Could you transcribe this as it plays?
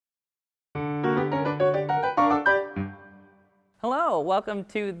welcome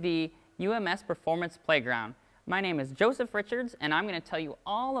to the UMS Performance Playground. My name is Joseph Richards, and I'm going to tell you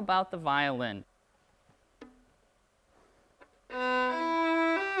all about the violin.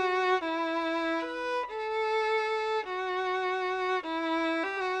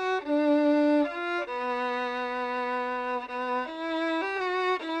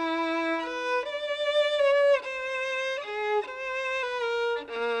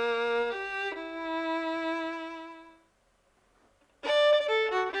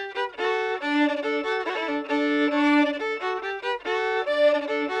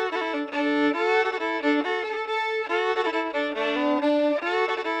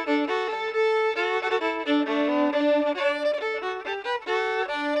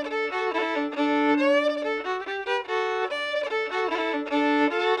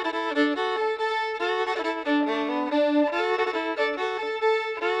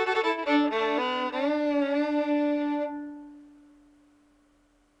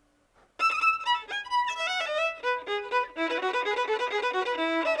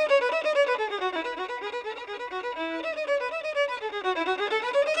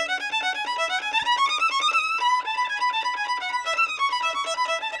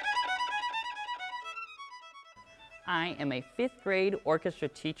 I am a 5th grade orchestra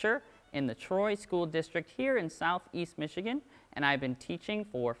teacher in the Troy School District here in Southeast Michigan, and I've been teaching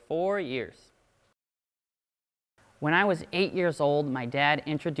for 4 years. When I was 8 years old, my dad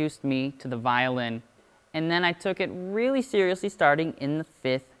introduced me to the violin, and then I took it really seriously starting in the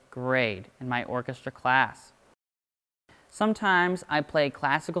 5th grade in my orchestra class. Sometimes I play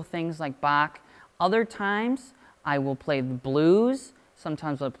classical things like Bach. Other times I will play the blues.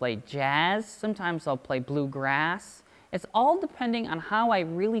 Sometimes I'll play jazz, sometimes I'll play bluegrass. It's all depending on how I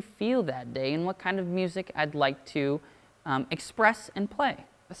really feel that day and what kind of music I'd like to express and play.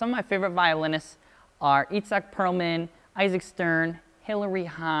 Some of my favorite violinists are Itzhak Perlman, Isaac Stern, Hilary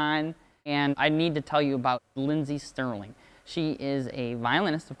Hahn, and I need to tell you about Lindsay Sterling. She is a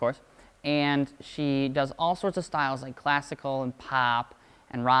violinist, of course, and she does all sorts of styles like classical and pop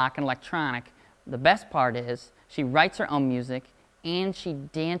and rock and electronic. The best part is she writes her own music and she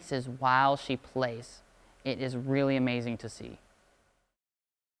dances while she plays. It is really amazing to see.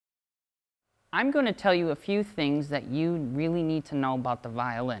 I'm going to tell you a few things that you really need to know about the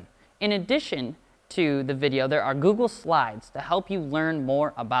violin. In addition to the video, there are Google Slides to help you learn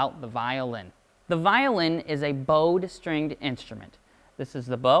more about the violin. The violin is a bowed stringed instrument. This is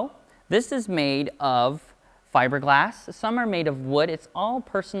the bow. This is made of fiberglass. Some are made of wood. It's all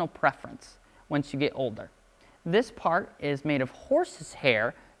personal preference once you get older. This part is made of horse's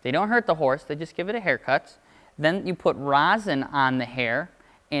hair. They don't hurt the horse, they just give it a haircut. Then you put rosin on the hair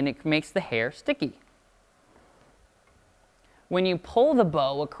and it makes the hair sticky. When you pull the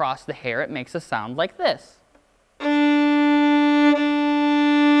bow across the hair, it makes a sound like this.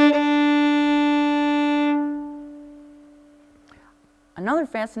 Another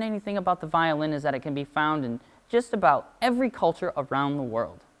fascinating thing about the violin is that it can be found in just about every culture around the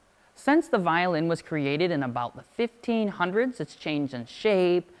world. Since the violin was created in about the 1500s, it's changed in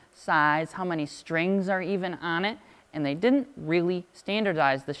shape, size, how many strings are even on it, and they didn't really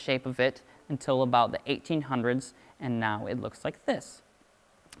standardize the shape of it until about the 1800s, and now it looks like this.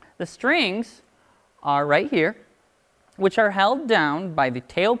 The strings are right here, which are held down by the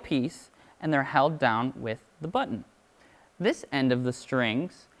tail piece, and they're held down with the button. This end of the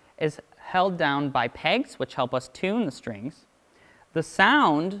strings is held down by pegs, which help us tune the strings. The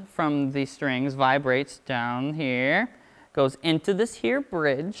sound from the strings vibrates down here, goes into this here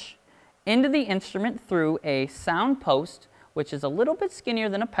bridge, into the instrument through a sound post, which is a little bit skinnier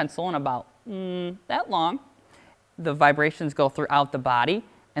than a pencil and about that long. The vibrations go throughout the body,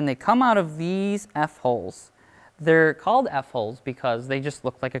 and they come out of these F-holes. They're called F-holes because they just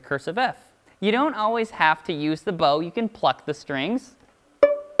look like a cursive F. You don't always have to use the bow. You can pluck the strings.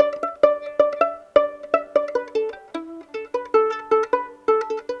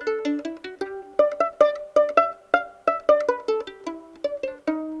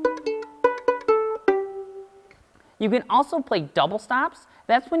 You can also play double stops.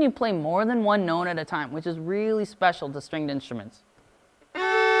 That's when you play more than one note at a time, which is really special to stringed instruments.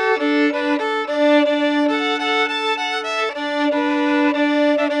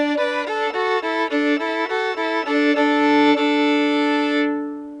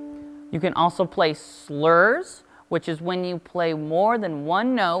 You can also play slurs, which is when you play more than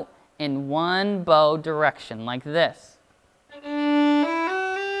one note in one bow direction, like this.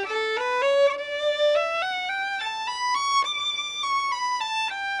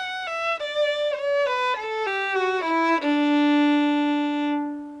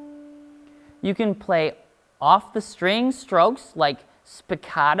 You can play off the string strokes like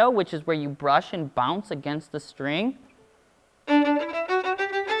Spiccato, which is where you brush and bounce against the string.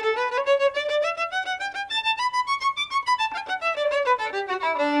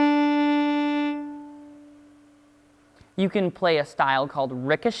 You can play a style called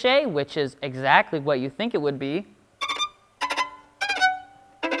ricochet, which is exactly what you think it would be.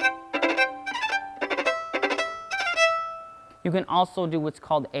 You can also do what's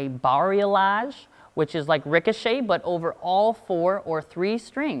called a barilage, which is like ricochet, but over all 4 or 3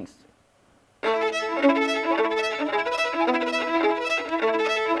 strings.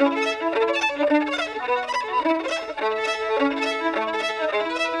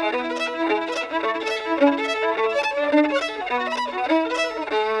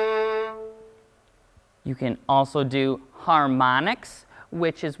 You can also do harmonics,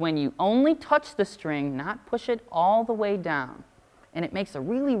 which is when you only touch the string, not push it all the way down. And it makes a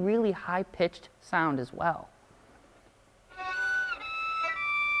really, really high-pitched sound as well.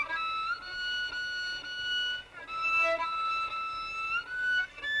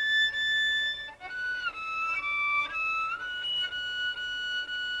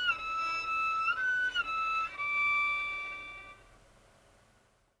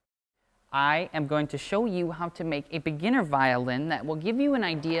 I am going to show you how to make a beginner violin that will give you an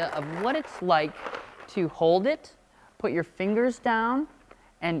idea of what it's like to hold it, put your fingers down,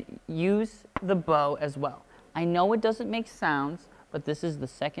 and use the bow as well. I know it doesn't make sounds, but this is the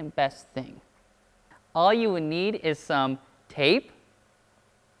second best thing. All you would need is some tape,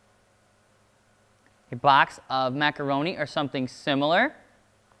 a box of macaroni or something similar,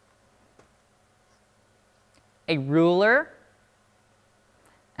 a ruler,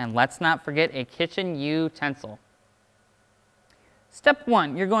 and let's not forget a kitchen utensil. Step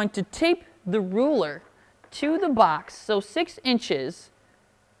 1, you're going to tape the ruler to the box so 6 inches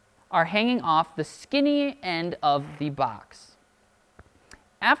are hanging off the skinny end of the box.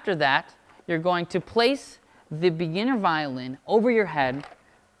 After that, you're going to place the beginner violin over your head,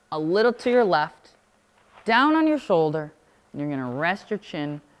 a little to your left, down on your shoulder, and you're going to rest your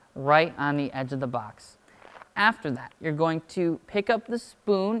chin right on the edge of the box. After that, you're going to pick up the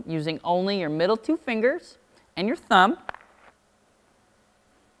spoon using only your middle 2 fingers and your thumb,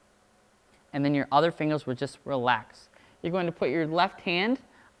 and then your other fingers will just relax. You're going to put your left hand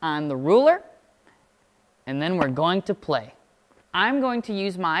on the ruler, and then we're going to play. I'm going to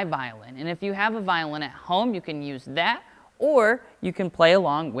use my violin, and if you have a violin at home, you can use that, or you can play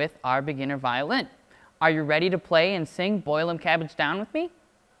along with our beginner violin. Are you ready to play and sing Boil 'em Cabbage Down with me?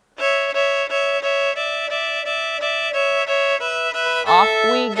 Off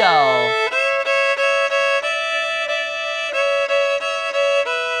we go.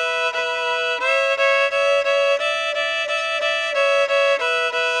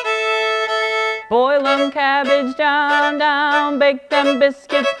 Boil 'em cabbage down, down, bake them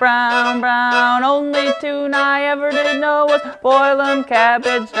biscuits brown, brown. Only tune I ever did know was boil 'em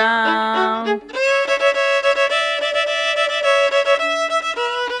cabbage down.